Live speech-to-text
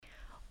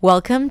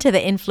Welcome to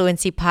the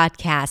Influency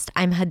Podcast.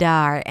 I'm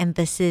Hadar, and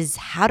this is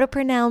How to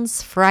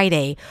Pronounce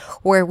Friday,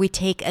 where we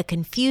take a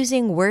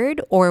confusing word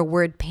or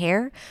word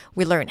pair,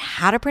 we learn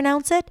how to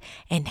pronounce it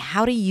and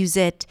how to use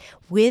it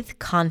with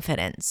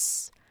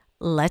confidence.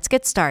 Let's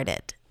get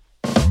started.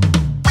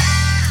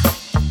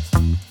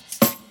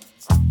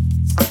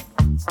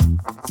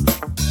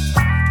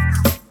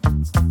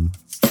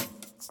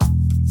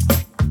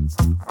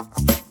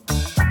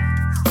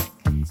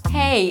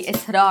 Hey,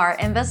 it's Hadar,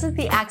 and this is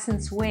the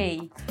Accent's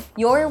Way,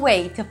 your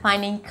way to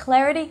finding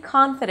clarity,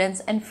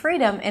 confidence, and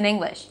freedom in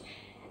English.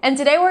 And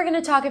today we're going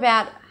to talk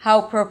about how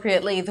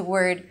appropriately the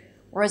word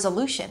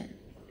resolution.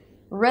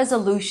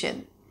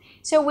 Resolution.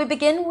 So we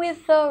begin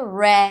with the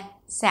re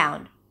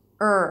sound.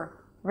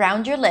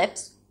 Round your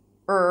lips.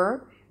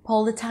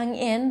 Pull the tongue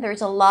in.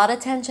 There's a lot of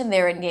tension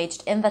there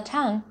engaged in the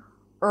tongue.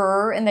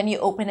 And then you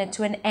open it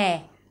to an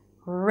e.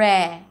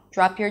 Re.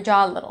 Drop your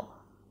jaw a little.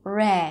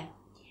 Re.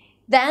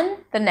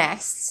 Then the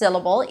next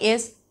syllable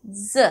is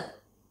z.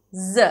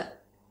 Z.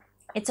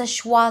 It's a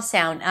schwa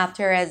sound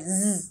after a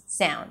z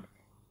sound.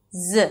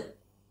 Z.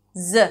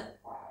 Z.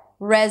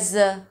 Rez.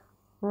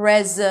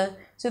 Rez.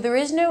 So there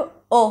is no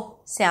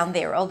o sound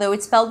there, although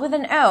it's spelled with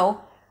an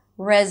o.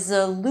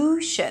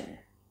 Resolution.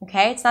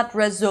 Okay, it's not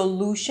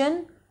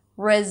resolution.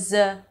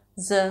 Resolution.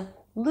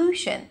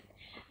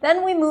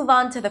 Then we move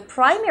on to the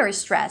primary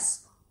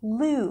stress.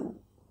 Lu.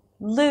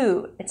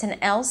 Lu. It's an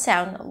L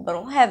sound, a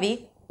little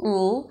heavy.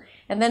 Ul.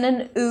 And then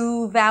an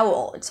oo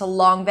vowel. It's a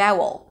long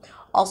vowel.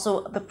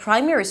 Also, the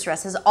primary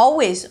stress is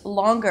always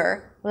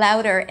longer,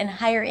 louder, and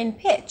higher in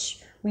pitch.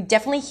 We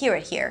definitely hear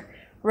it here.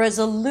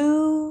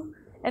 Resolu.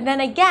 And then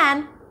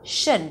again,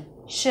 shun,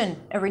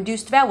 a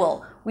reduced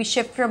vowel. We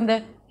shift from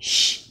the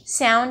sh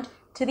sound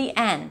to the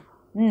n.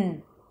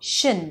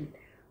 Shun.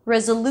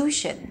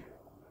 Resolution.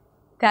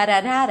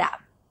 Da-da-da-da.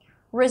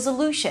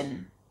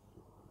 Resolution.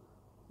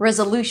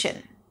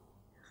 Resolution.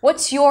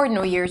 What's your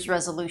New Year's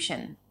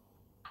resolution?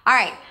 All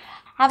right.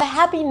 Have a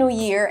happy New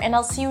Year, and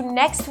I'll see you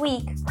next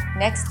week,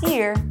 next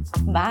year.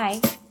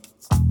 Bye.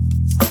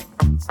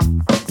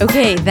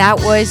 Okay, that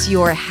was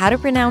your How to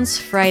Pronounce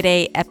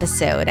Friday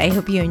episode. I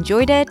hope you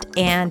enjoyed it,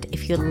 and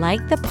if you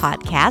like the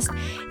podcast,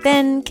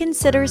 then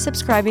consider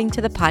subscribing to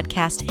the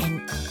podcast,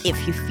 and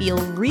if you feel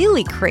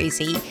really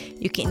crazy,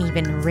 you can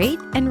even rate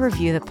and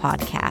review the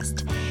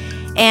podcast.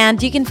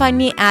 And you can find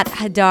me at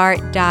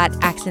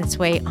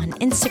hadar.accentsway on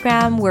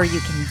Instagram, where you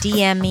can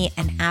DM me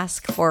and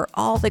ask for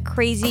all the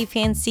crazy,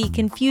 fancy,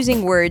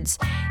 confusing words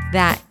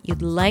that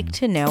you'd like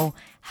to know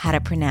how to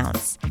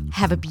pronounce.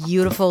 Have a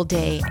beautiful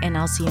day, and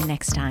I'll see you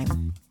next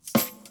time.